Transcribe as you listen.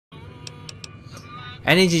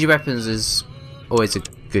Energy weapons is always a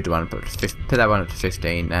good one. Put that one up to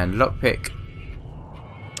 15. And lockpick,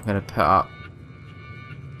 I'm going to put up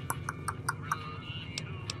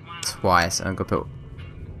twice. I'm going to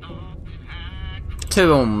put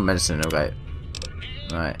 2 on medicine. Okay.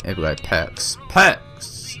 Right, here we go. Perks.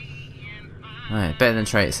 Perks! Right, better than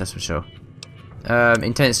traits, that's for sure.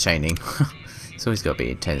 Intense training. It's always got to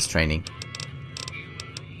be intense training.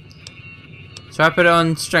 So I put it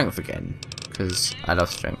on strength again, because I love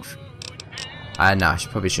strength. No, I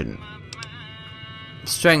probably shouldn't.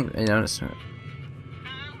 Strength, you know, strength.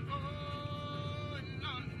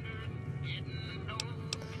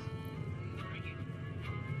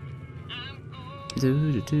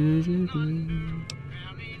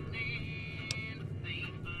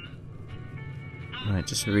 Right,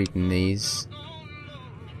 just reading these.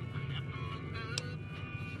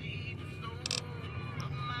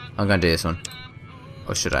 I'm gonna do this one.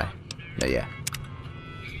 Or should I? No, yeah.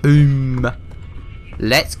 Boom!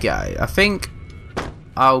 Let's go. I think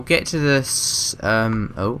I'll get to this.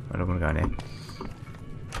 Oh, I don't want to go in here.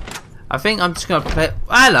 I think I'm just gonna play.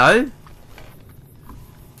 Hello!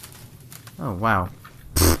 Oh, wow.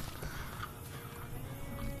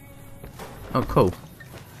 Oh, cool.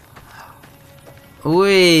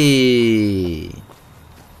 Whee!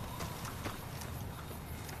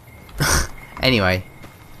 Anyway.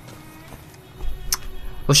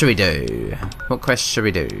 What should we do? What quest should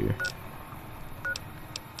we do?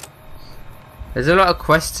 There's a lot of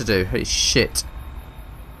quests to do. Holy shit.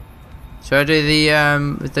 Should I do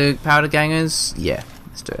the powder gangers? Yeah,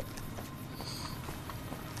 let's do it.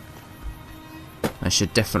 I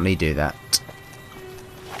should definitely do that.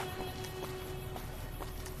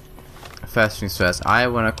 First things first, I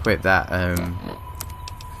want to equip that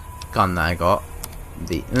gun that I got.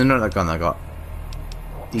 Not that gun that I got.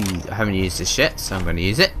 I haven't used this yet, so I'm going to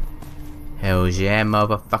use it. Hells yeah,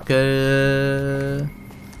 motherfucker!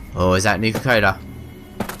 Oh, is that Nuka-Cola?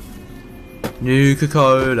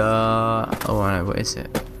 Nuka-Cola! Oh, I know, what is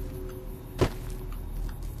it?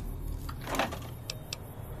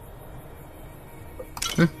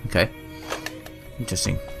 Okay.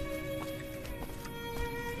 Interesting.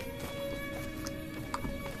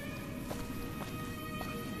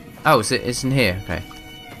 Oh, it's in here, okay.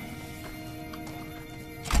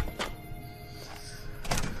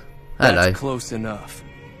 Hello. That's close enough.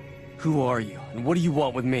 Who are you, and what do you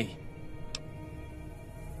want with me?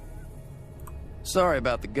 Sorry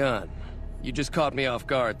about the gun. You just caught me off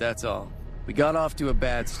guard, that's all. We got off to a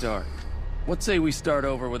bad start. What say we start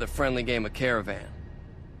over with a friendly game of Caravan?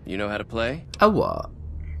 You know how to play? A what?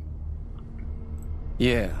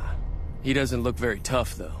 Yeah. He doesn't look very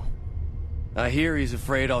tough, though. I hear he's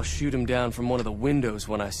afraid I'll shoot him down from one of the windows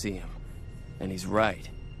when I see him. And he's right.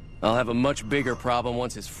 I'll have a much bigger problem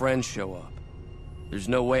once his friends show up. There's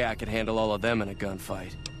no way I could handle all of them in a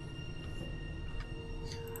gunfight.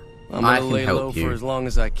 I'm gonna lay low for as long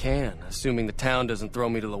as I can, assuming the town doesn't throw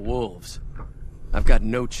me to the wolves. I've got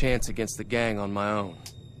no chance against the gang on my own.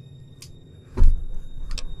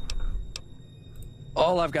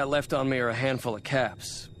 All I've got left on me are a handful of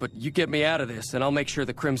caps, but you get me out of this and I'll make sure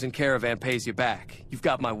the Crimson Caravan pays you back. You've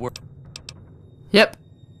got my word. Yep.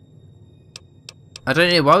 I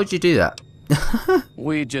don't know, why would you do that?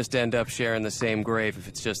 We'd just end up sharing the same grave if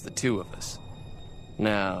it's just the two of us.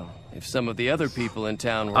 Now, if some of the other people in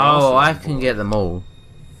town were also I can get them all.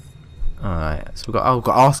 Alright, so we've got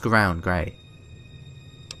to ask around, great.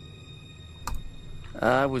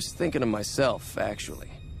 I was thinking of myself, actually.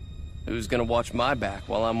 Who's gonna watch my back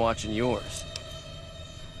while I'm watching yours?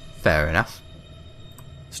 Fair enough.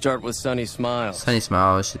 Start with Sunny Smiles. Sunny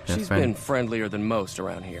Smiles, she's been friendlier than most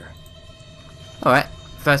around here. Alright,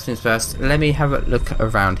 first things first, let me have a look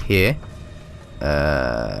around here. It's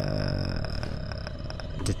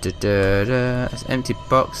an empty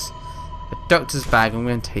box. A doctor's bag, I'm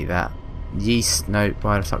going to take that. Yeast, no,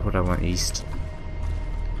 why the fuck would I want yeast?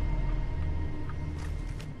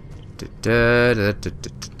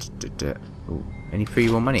 Ooh, any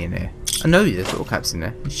pre-war money in there? Oh no, there's little caps in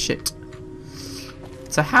there. Shit.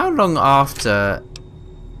 So how long after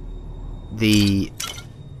the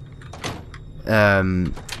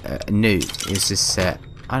Newt is this set?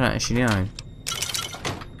 I don't actually know.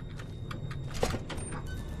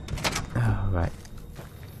 Oh, right.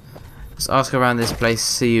 Let's ask around this place,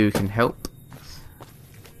 see who can help.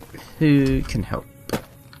 Who can help?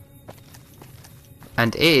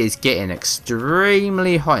 And it is getting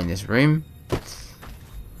extremely hot in this room.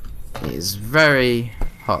 It is very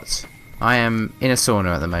hot. I am in a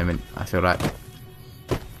sauna at the moment, I feel like.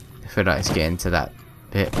 I feel like it's getting to that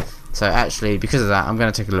bit. So actually, because of that, I'm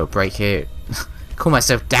going to take a little break here. Cool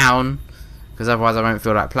myself down. because otherwise I won't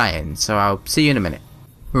feel like playing. So I'll see you in a minute.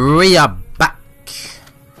 We are back.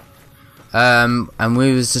 And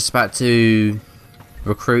we was just about to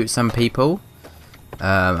recruit some people.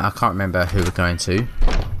 I can't remember who we're going to.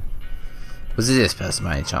 Was it this person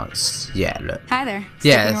by any chance? Yeah, look. Hi there.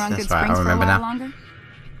 Yeah, that's right. I remember now. Longer?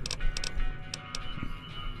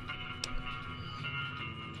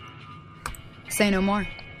 Say no more.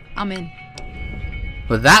 I'm in.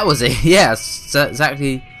 Well, that was it. Yes,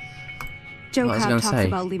 exactly. Joe what I was Cobb gonna talks say.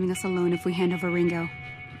 about leaving us alone if we hand over Ringo,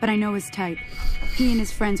 but I know his type. He and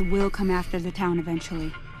his friends will come after the town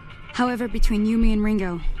eventually. However, between you, me, and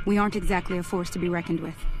Ringo, we aren't exactly a force to be reckoned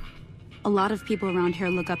with. A lot of people around here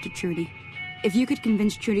look up to Trudy. If you could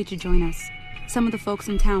convince Trudy to join us, some of the folks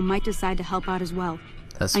in town might decide to help out as well.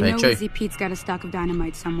 That's I very know true. Easy Pete's got a stock of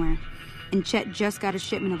dynamite somewhere, and Chet just got a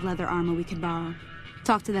shipment of leather armor we could borrow.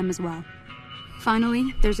 Talk to them as well.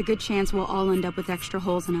 Finally, there's a good chance we'll all end up with extra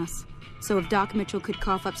holes in us. So if Doc Mitchell could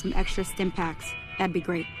cough up some extra stim packs, that'd be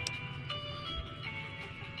great.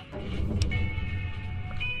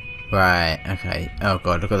 Right, okay. Oh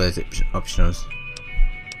god, look at those optionals.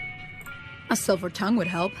 A silver tongue would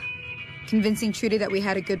help. Convincing Trudy that we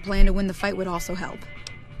had a good plan to win the fight would also help.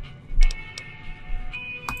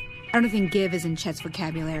 I don't think give is in Chet's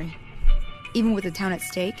vocabulary. Even with the town at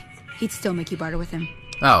stake, he'd still make you barter with him.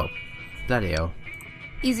 Oh, bloody hell.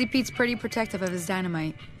 Easy Pete's pretty protective of his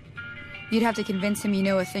dynamite. You'd have to convince him you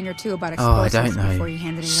know a thing or two about Oh, I explosives don't know. before you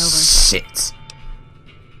handed it over. Shit.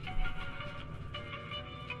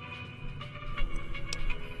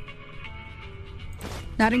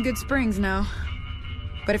 Not in Good Springs, no.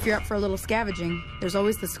 But if you're up for a little scavenging, there's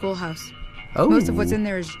always the schoolhouse. Oh. Most of what's in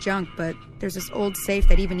there is junk, but there's this old safe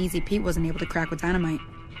that even Easy Pete wasn't able to crack with dynamite.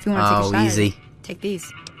 If you want to take a shot easy. at it, take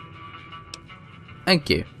these. Thank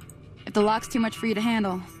you. If the lock's too much for you to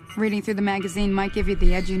handle, reading through the magazine might give you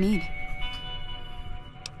the edge you need.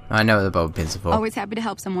 I know what the bulb pins are for. Always happy to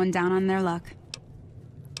help someone down on their luck.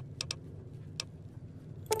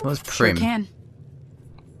 What's Prim? Sure can.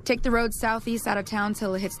 Take the road southeast out of town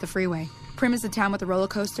till it hits the freeway. Prim is the town with the roller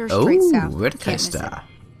coaster straight Oh, south. roller Can't miss coaster.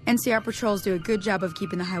 it. NCR patrols do a good job of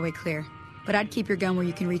keeping the highway clear, but I'd keep your gun where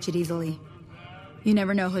you can reach it easily. You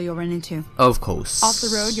never know who you'll run into. Of course. Off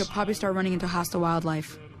the road, you'll probably start running into hostile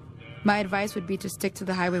wildlife. My advice would be to stick to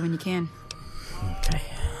the highway when you can. Okay.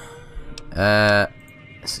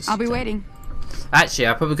 I'll be waiting. Actually,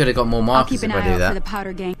 I probably could have got more I'll markers keep an if I eye do out that. for the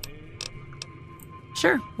powder gang.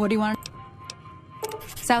 Sure. What do you want?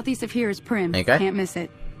 Southeast of here is Prim. There you go. Can't miss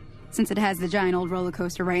it. Since it has the giant old roller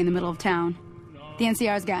coaster right in the middle of town. The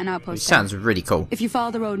NCR's got an Which outpost there. sounds really cool. If you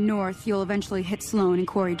follow the road north, you'll eventually hit Sloan and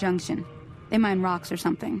Quarry Junction. They mine rocks or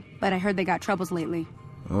something, but I heard they got troubles lately.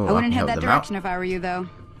 Oh, I wouldn't can head help that them out. direction if I were you, though.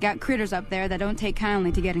 Got critters up there that don't take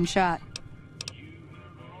kindly to getting shot.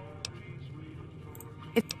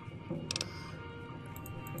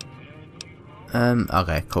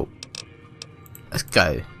 Okay, cool. Let's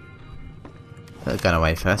go. Put the gun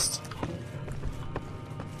away first.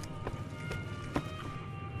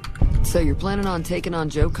 So you're planning on taking on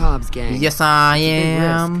Joe Cobb's gang? Yes, I It's a big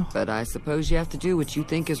am. risk, but I suppose you have to do what you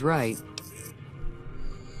think is right.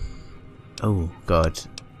 Oh, God.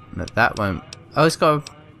 No, that won't... Oh, it's got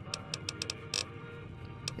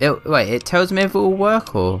a... Wait, it tells me if it will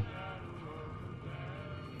work, or...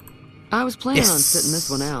 I was planning on Yes. sitting this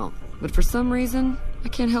one out, but for some reason, I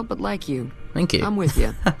can't help but like you. Thank you. I'm with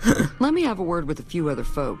you. Let me have a word with a few other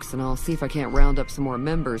folks, and I'll see if I can't round up some more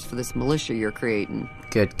members for this militia you're creating.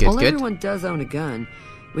 Good, good, While good. everyone does own a gun,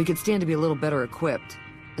 we could stand to be a little better equipped.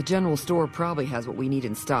 The general store probably has what we need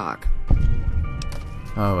in stock.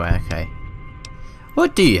 Oh, right, okay.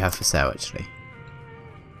 What do you have for sale, actually?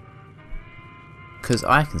 Because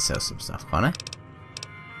I can sell some stuff, can't I?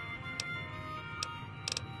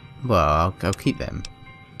 Well, I'll keep them.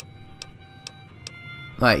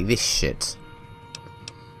 Like this shit.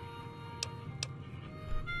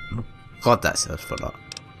 Oh, God, that sells for a lot.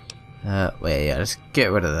 Wait, yeah, let's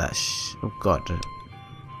get rid of that oh, God.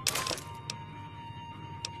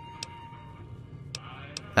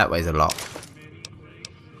 That weighs a lot.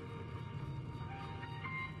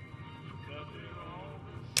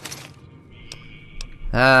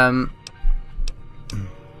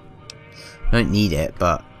 Don't need it,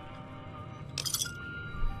 but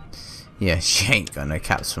yeah, she ain't got no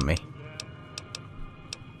caps for me.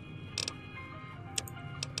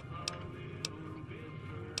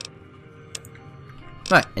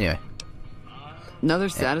 Right, anyway. Another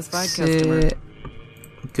satisfied That's customer. it.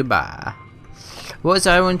 Goodbye. What was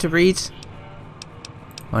I want to read?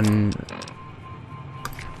 On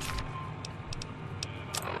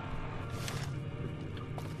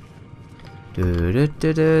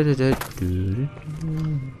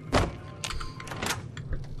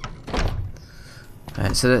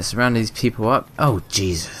Alright, so let's round these people up. Oh,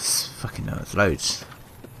 Jesus. Fucking hell, there's loads.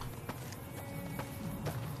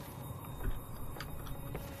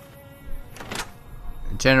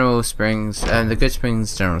 General Springs, the Good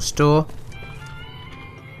Springs General Store.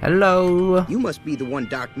 Hello. You must be the one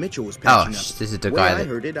Doc Mitchell was patching up. This is the way guy I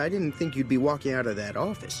heard it, I didn't think you'd be walking out of that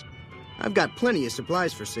office. I've got plenty of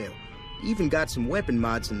supplies for sale. Even got some weapon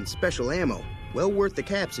mods and special ammo. Well worth the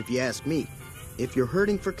caps if you ask me. If you're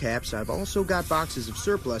hurting for caps, I've also got boxes of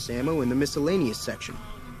surplus ammo in the miscellaneous section.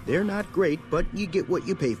 They're not great, but you get what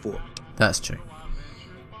you pay for. That's true.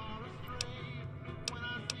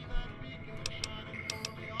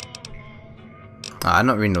 I'm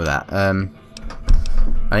not reading all that.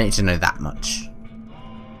 I need to know that much.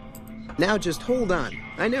 Now just hold on.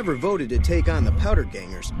 I never voted to take on the Powder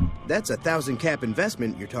Gangers. That's a 1,000 cap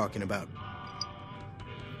investment you're talking about.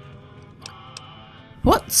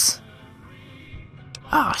 What?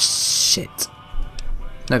 Ah, shit.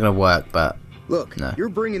 Not gonna work, but Look, no. You're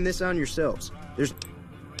bringing this on yourselves. There's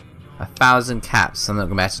 1,000 caps. I'm not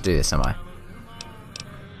gonna be able to do this, am I?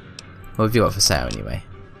 What have you got for sale anyway?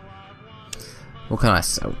 What can I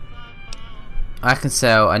sell? I can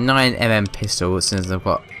sell a 9mm pistol since I've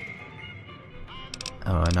got...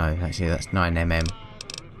 Oh no, actually that's 9mm.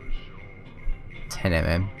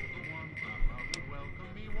 10mm.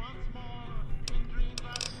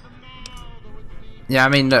 Yeah, I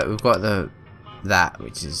mean look, we've got that,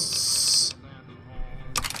 which is...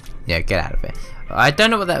 Yeah, get out of it. I don't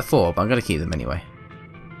know what that's for, but I'm gonna keep them anyway.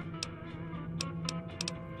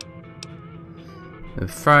 The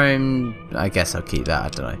throne, I guess I'll keep that, I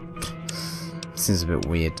don't know. Seems a bit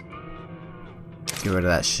weird. Get rid of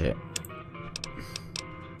that shit.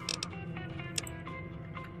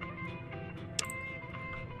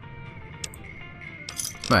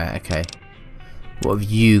 Right, okay. What have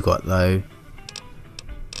you got though?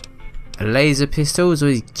 A laser pistol or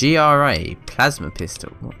GRA? Plasma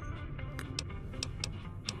pistol? What?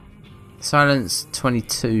 Silence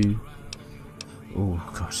 22. Oh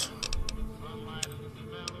god.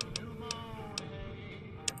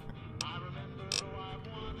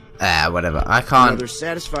 Whatever. I can't. another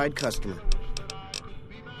satisfied customer.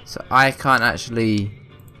 So I can't actually.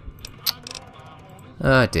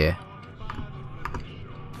 Oh dear.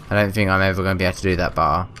 I don't think I'm ever going to be able to do that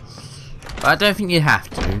bar. But I don't think you have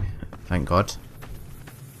to. Thank God.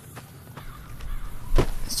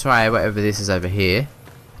 Let's try whatever this is over here.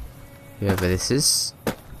 Whoever this is.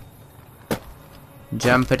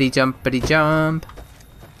 Jumpity jumpity jump.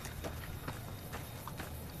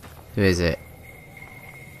 Who is it?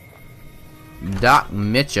 Doc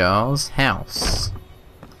Mitchell's house.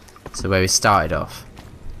 So where we started off.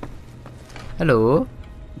 Hello.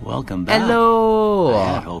 Welcome back. Hello.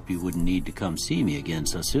 I had hoped you wouldn't need to come see me again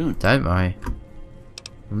so soon. Don't worry.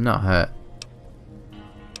 I'm not hurt.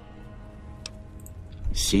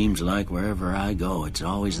 Seems like wherever I go, it's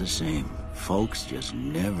always the same. Folks just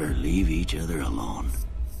never leave each other alone.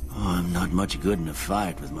 Oh, I'm not much good in a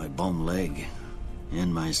fight with my bum leg.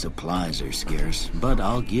 And my supplies are scarce, but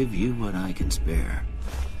I'll give you what I can spare.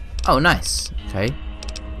 Oh, nice. Okay.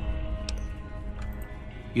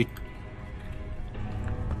 You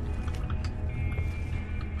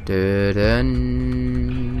Dun.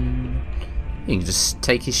 You can just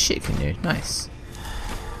take his shit, can you? Nice.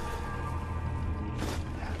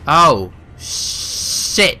 Oh,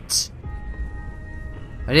 shit!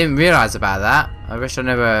 I didn't realise about that. I wish I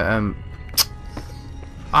never.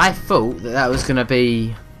 I thought that was gonna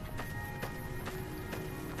be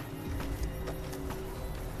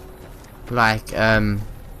like Ugh.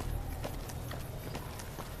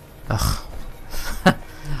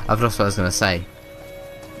 I've lost what I was gonna say.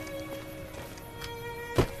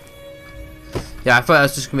 Yeah, I thought it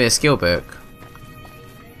was just gonna be a skill book.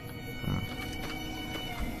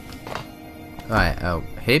 Right, oh,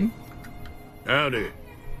 him? Howdy.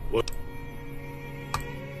 What?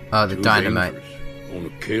 Oh, the Too dynamite. dangerous. Want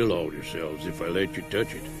to kill all yourselves if I let you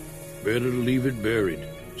touch it. Better to leave it buried.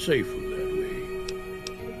 Safer that way.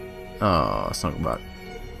 Oh, it's not about.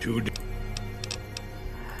 Too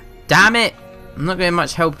Damn it! I'm not getting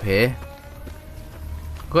much help here.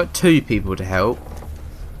 I've got 2 people to help,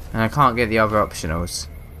 and I can't get the other optionals.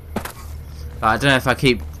 But I don't know if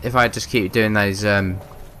I just keep doing those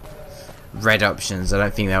red options. I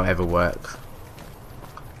don't think they'll ever work.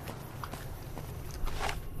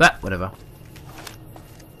 But whatever.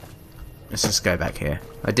 Let's just go back here.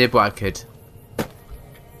 I did what I could.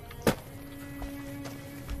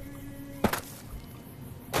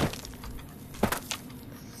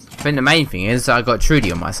 I think the main thing is that I got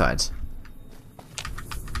Trudy on my side.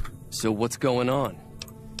 So what's going on?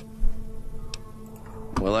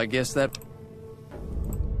 Well, I guess that...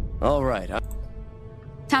 All right,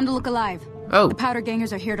 Time to look alive. Oh. The powder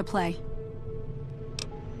gangers are here to play.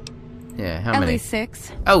 Yeah, how At many? least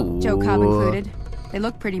 6. Oh. Joe Cobb included. They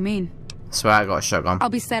look pretty mean. Swear I got a shotgun. I'll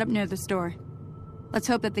be set up near the store. Let's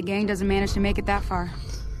hope that the gang doesn't manage to make it that far.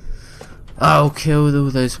 I'll kill all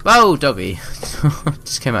those. Oh, doggy.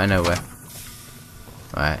 Just came out of nowhere.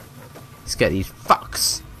 Alright. Let's get these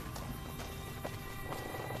fucks.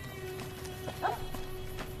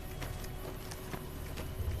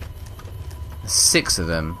 There's 6 of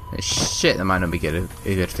them. Shit, that might not be a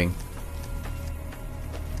good thing.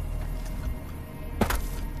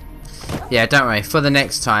 Yeah, don't worry. For the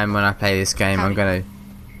next time when I play this game, Howdy. I'm gonna...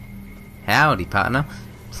 Howdy, partner.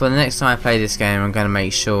 For the next time I play this game, I'm gonna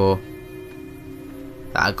make sure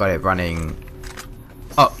that I got it running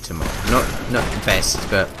optimal. Not the best,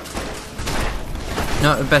 but...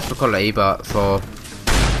 Not the best for quality, but for...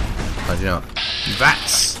 Oh, do you know what?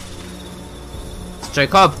 Rats! It's Joe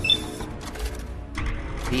Cobb!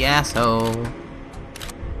 The asshole!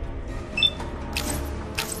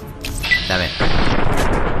 Damn it.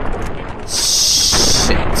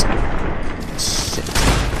 Shit. Shit.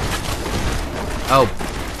 Oh.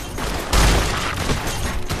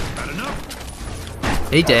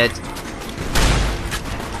 He did.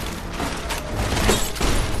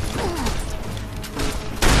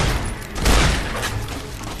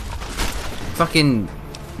 Fucking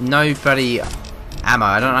no bloody ammo.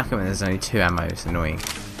 I don't like it when there's only 2 ammo. It's annoying.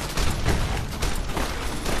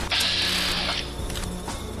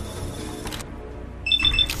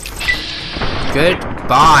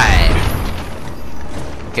 Goodbye.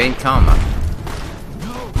 Gain karma.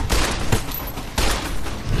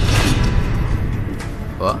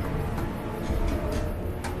 What?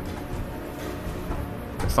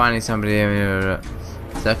 Finding somebody. So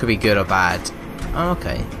that could be good or bad. Oh,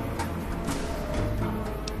 okay.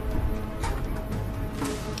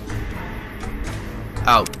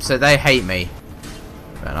 Oh, so they hate me.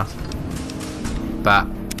 Fair enough. But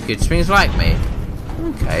good springs like me.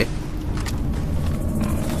 Okay.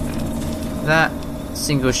 That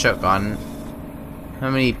single shotgun. How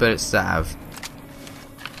many bullets does that have?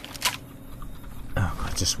 Oh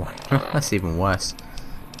god, just 1. That's even worse.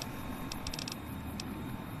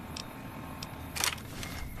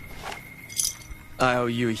 I owe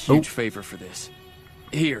you a huge favor for this.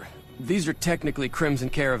 Here, these are technically Crimson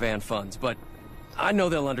Caravan funds, but I know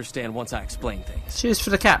they'll understand once I explain things. Cheers for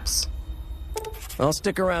the caps. I'll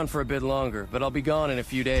stick around for a bit longer, but I'll be gone in a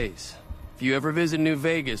few days. If you ever visit New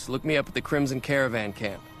Vegas, look me up at the Crimson Caravan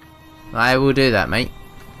camp. I will do that, mate.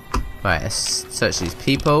 Right, let's search these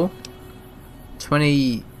people.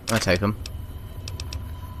 20... I'll take them.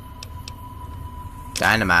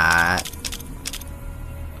 Dynamite.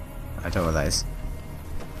 I don't know what that is.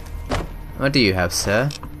 What do you have, sir?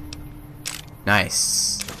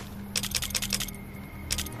 Nice.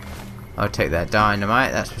 I'll take that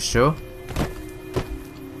dynamite, that's for sure.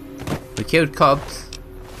 We killed Cobb.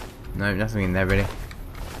 No, nothing in there really.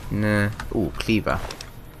 Nah. Ooh, cleaver.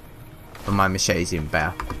 But my machete's even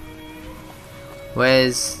better.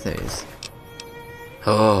 Where's... There it is.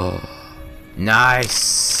 Oh.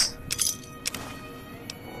 Nice.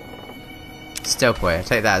 Stealth way, I'll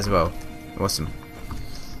take that as well. Awesome.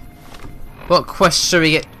 What quest shall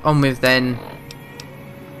we get on with then?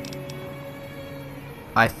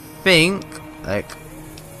 I think, like...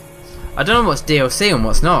 I don't know what's DLC and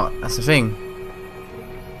what's not. That's the thing.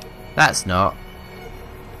 That's not.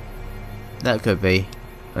 That could be.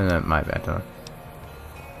 Oh, no, it might be, I don't know.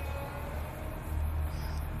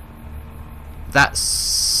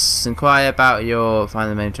 That's... Inquire about your... Find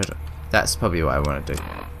the main treasure. That's probably what I want to do.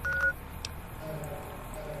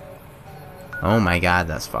 Oh my god,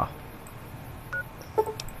 that's far.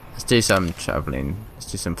 Let's do some travelling. Let's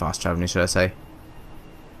do some fast travelling, should I say.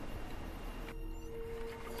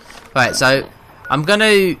 Right, so I'm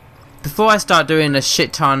gonna... Before I start doing a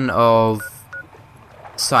shit ton of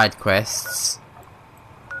side quests,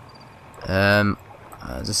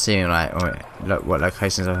 just seeing like what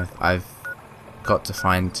locations I've got to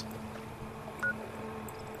find.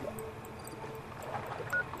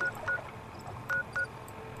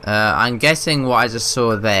 I'm guessing what I just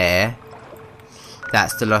saw there,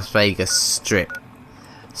 that's the Las Vegas Strip.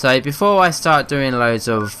 So before I start doing loads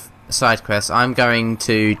of side quests, I'm going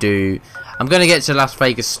to get to Las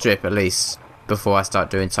Vegas Strip at least before I start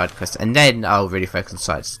doing side quests, and then I'll really focus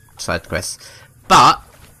on side quests. But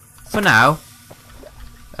for now,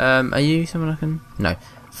 are you someone I can? No.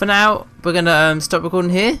 For now, we're gonna stop recording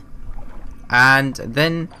here, and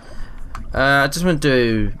then I just want to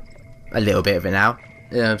do a little bit of it now.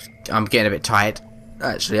 I'm getting a bit tired.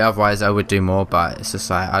 Actually, otherwise I would do more, but it's just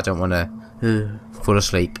like I don't want to fall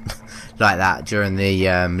asleep like that during the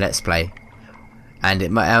Let's Play. And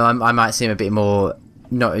it might, I might seem a bit more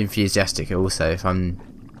not enthusiastic also if I'm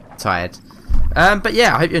tired. But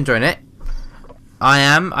yeah, I hope you're enjoying it. I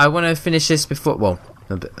am. I want to finish this before. Well,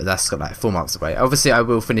 that's got like 4 months away. Obviously, I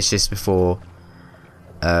will finish this before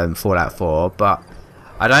Fallout 4, but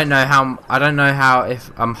I don't know how.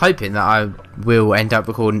 If I'm hoping that I will end up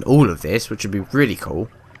recording all of this, which would be really cool.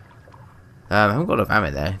 I haven't got a lot of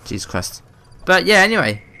ammo there. Jesus Christ. But yeah,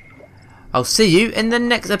 anyway, I'll see you in the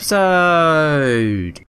next episode.